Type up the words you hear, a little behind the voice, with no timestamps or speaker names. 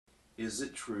Is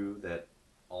it true that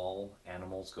all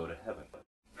animals go to heaven?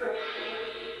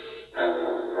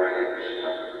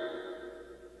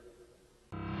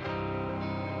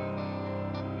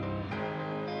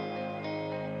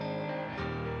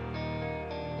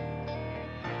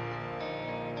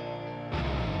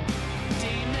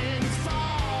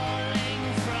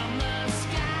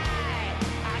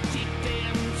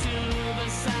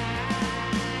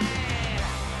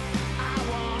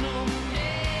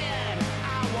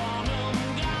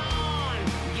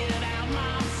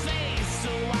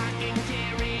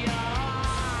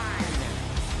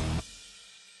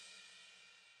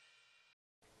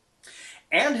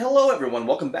 And hello everyone,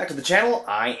 welcome back to the channel.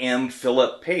 I am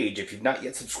Philip Page. If you've not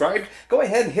yet subscribed, go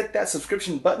ahead and hit that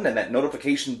subscription button and that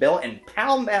notification bell and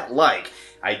pound that like.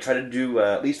 I try to do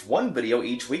at least one video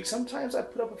each week. Sometimes I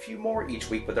put up a few more each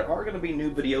week, but there are going to be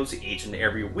new videos each and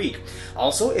every week.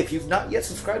 Also, if you've not yet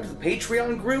subscribed to the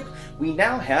Patreon group, we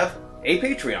now have a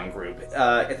Patreon group.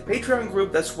 At the Patreon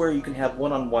group, that's where you can have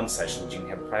one-on-one sessions, you can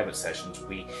have private sessions.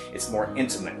 It's more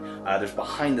intimate. There's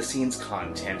behind-the-scenes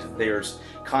content. There's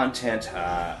content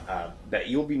that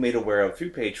you'll be made aware of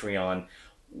through Patreon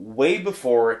way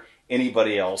before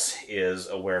anybody else is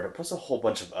aware of it, plus a whole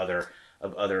bunch of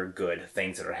other good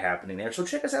things that are happening there. So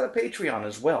check us out at Patreon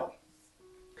as well.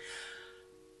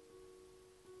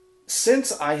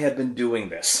 Since I have been doing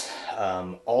this,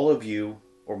 all of you,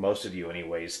 or most of you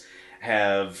anyways,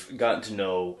 have gotten to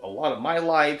know a lot of my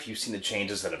life. You've seen the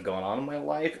changes that have gone on in my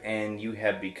life, and you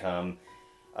have become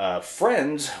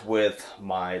friends with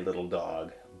my little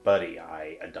dog, Buddy.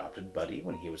 I adopted Buddy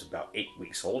when he was about 8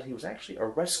 weeks old. He was actually a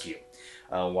rescue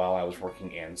while I was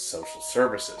working in social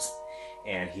services,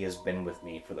 and he has been with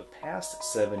me for the past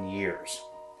 7 years.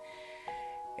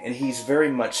 And he's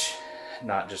very much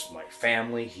not just my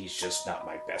family, he's just not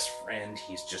my best friend,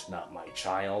 he's just not my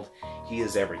child. He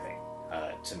is everything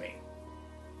to me.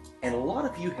 And a lot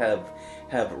of you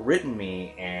have written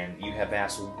me and you have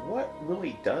asked what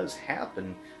really does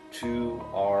happen to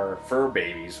our fur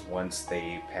babies once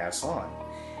they pass on.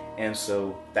 And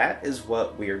so that is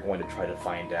what we are going to try to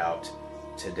find out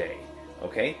today.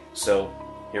 Okay, so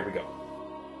here we go.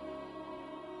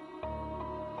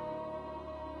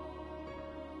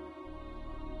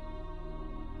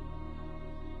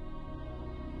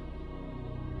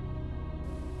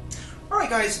 Alright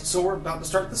guys, so we're about to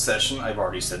start the session. I've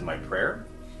already said my prayer.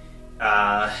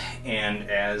 And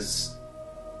as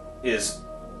is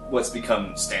what's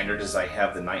become standard is I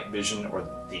have the night vision or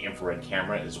the infrared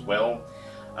camera as well.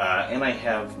 And I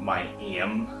have my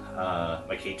EM,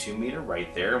 my K2 meter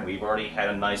right there. And we've already had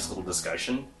a nice little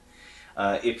discussion.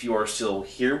 If you are still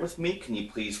here with me, can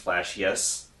you please flash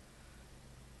yes?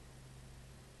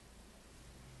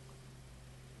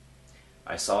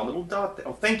 I saw a little dot there.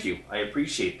 Oh, thank you. I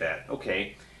appreciate that.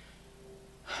 Okay.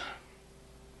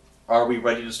 Are we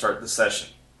ready to start the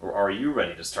session? Or are you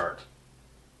ready to start?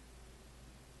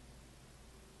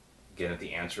 Again, if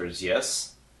the answer is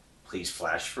yes, please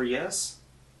flash for yes.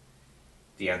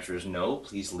 If the answer is no,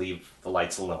 please leave the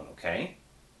lights alone, okay?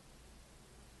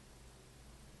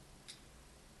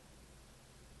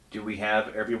 Do we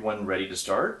have everyone ready to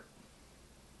start?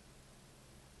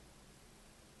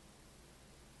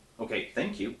 Okay,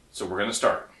 thank you. So we're going to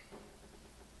start.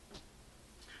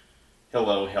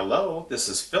 Hello, hello. This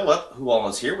is Philip. Who all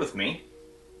is here with me?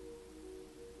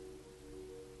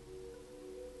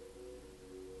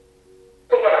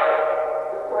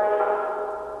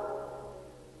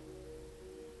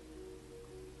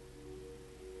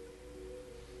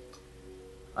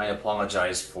 I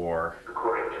apologize for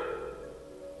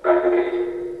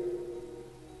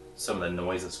some of the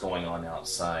noise that's going on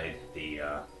outside. The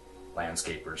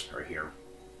landscapers are here.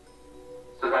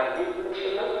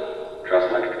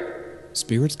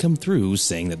 Spirits come through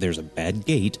saying that there's a bad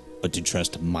gate, but to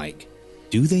trust Mike.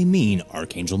 Do they mean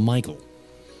Archangel Michael?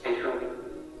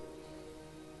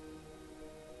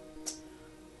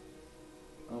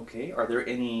 Okay, are there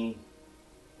any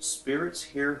spirits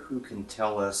here who can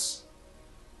tell us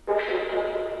or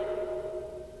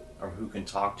who can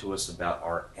talk to us about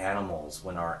our animals,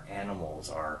 when our animals,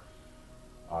 our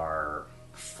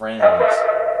friends,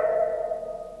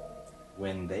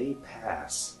 when they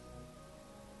pass?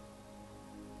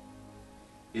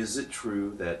 Is it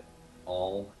true that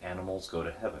all animals go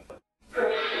to heaven?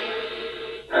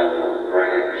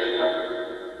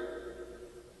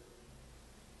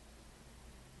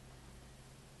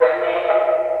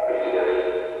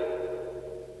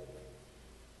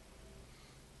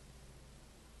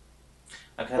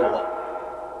 I've had a lot.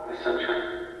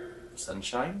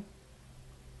 Sunshine?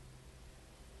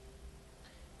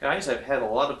 Guys, I've had a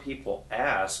lot of people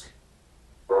ask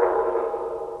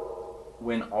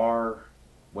when our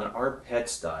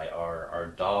pets die,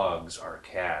 our dogs, our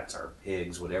cats, our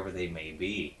pigs, whatever they may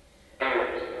be,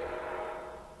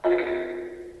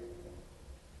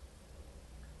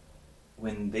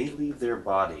 when they leave their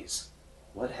bodies,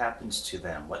 what happens to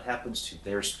them? What happens to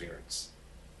their spirits?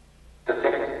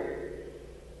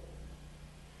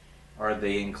 Are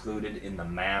they included in the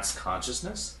mass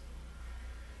consciousness?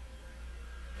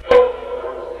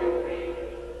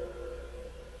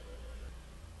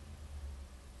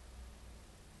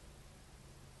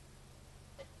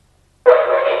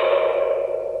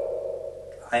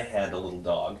 I had a little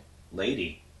dog,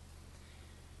 Lady,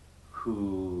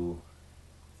 who,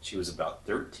 she was about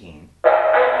 13.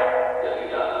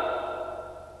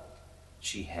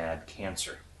 She had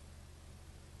cancer,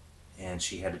 and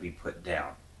she had to be put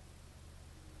down.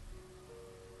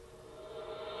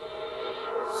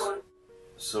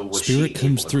 So was Spirit she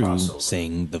comes able to through cross over?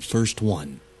 saying the first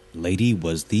one. Lady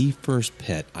was the first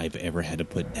pet I've ever had to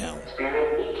put down.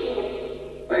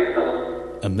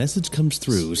 A message comes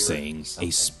through saying,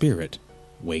 a spirit,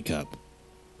 wake up.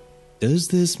 Does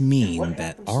this mean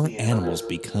that our animals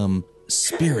become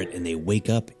spirit and they wake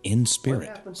up in What spirit?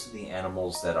 happens to the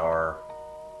animals that are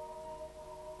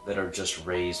just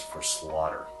raised for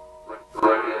slaughter?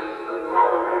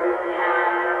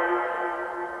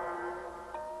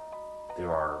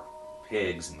 There are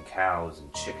pigs and cows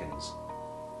and chickens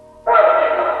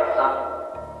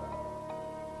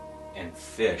and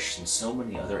fish and so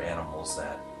many other animals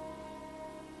that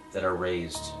are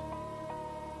raised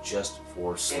just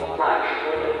for slaughter.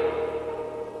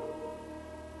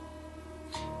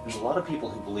 There's a lot of people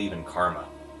who believe in karma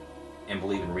and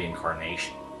believe in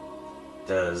reincarnation.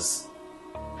 Does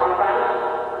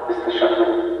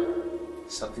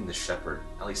something the shepherd,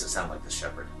 at least it sounds like the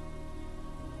shepherd.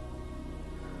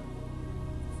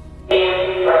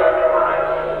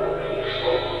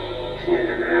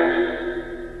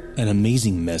 An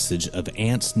amazing message of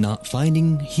ants not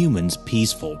finding humans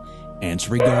peaceful. Ants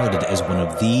regarded as one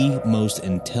of the most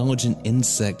intelligent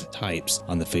insect types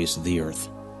on the face of the earth.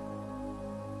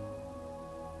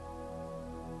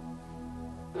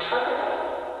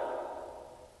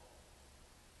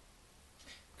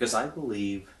 Because I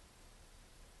believe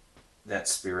that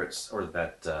spirits, or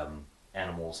that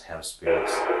animals have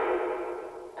spirits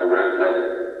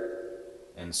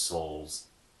and souls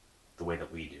the way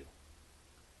that we do.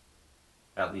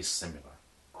 At least similar.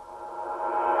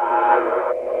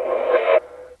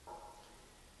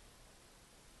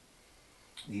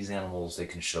 These animals, they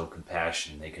can show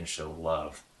compassion, they can show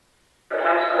love.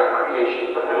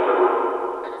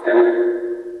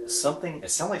 It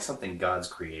sounds like something God's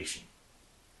creation.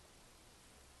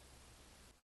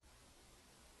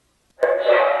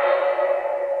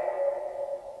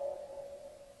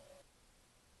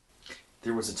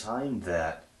 There was a time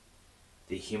that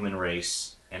the human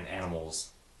race and animals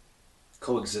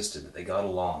coexisted, that they got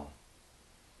along.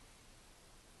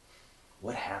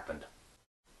 What happened?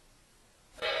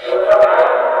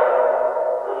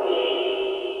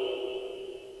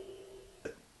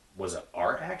 Was it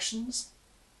our actions?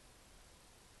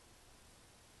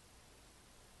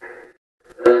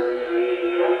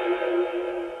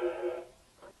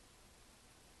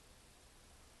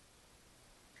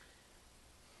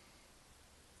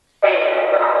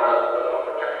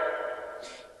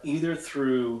 Either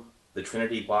through the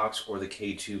Trinity box or the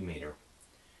K2 meter,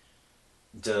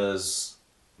 does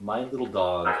my little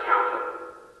dog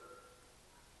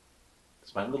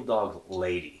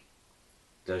Lady,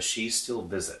 does she still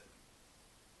visit?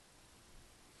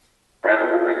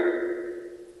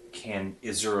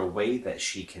 Is there a way that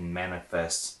she can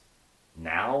manifest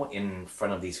now in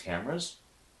front of these cameras?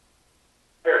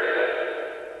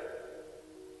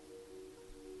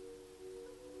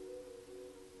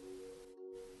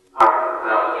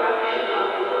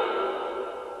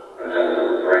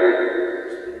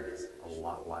 It's a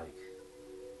lot like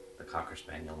the Cocker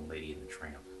Spaniel and Lady and the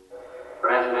Tramp.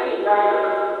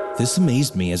 This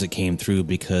amazed me as it came through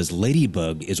because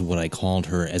LadyBug is what I called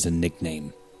her as a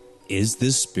nickname. Is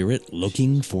this spirit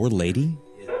looking for Lady,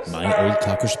 my old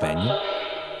Cocker Spaniel?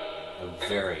 A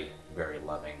very, very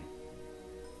loving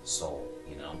soul,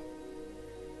 you know?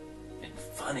 And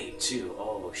funny, too.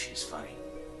 Oh, she's funny.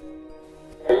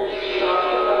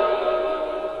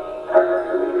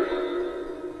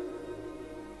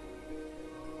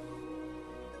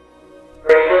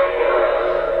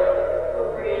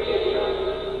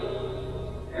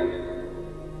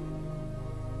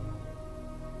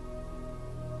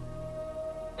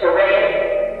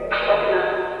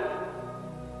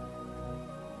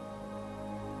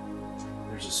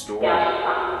 There's a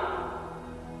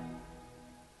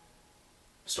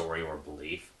story or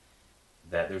belief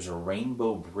there's a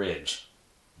rainbow bridge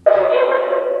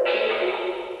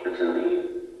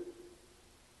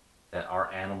that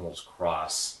our animals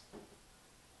cross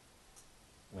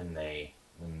when they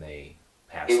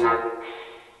pass on.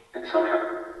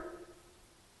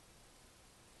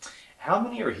 How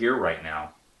many are here right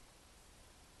now?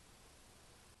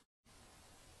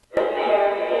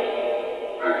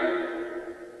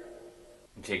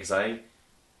 Okay, because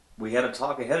we had a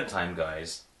talk ahead of time,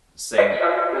 guys, saying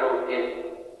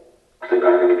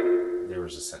there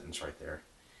was a sentence right there,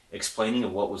 explaining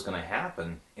of what was going to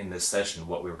happen in this session,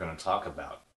 what we were going to talk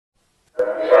about.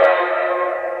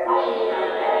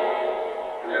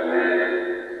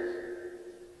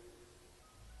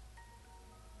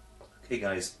 Okay,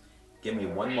 guys, give me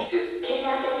one moment.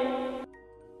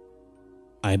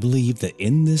 I believe that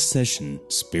in this session,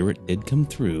 Spirit did come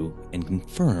through and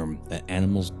confirm that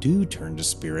animals do turn to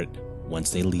Spirit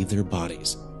once they leave their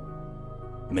bodies.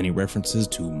 Many references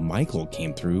to Michael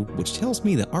came through, which tells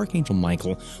me that Archangel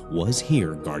Michael was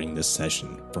here guarding this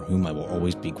session, for whom I will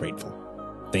always be grateful.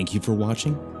 Thank you for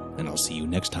watching, and I'll see you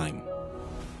next time.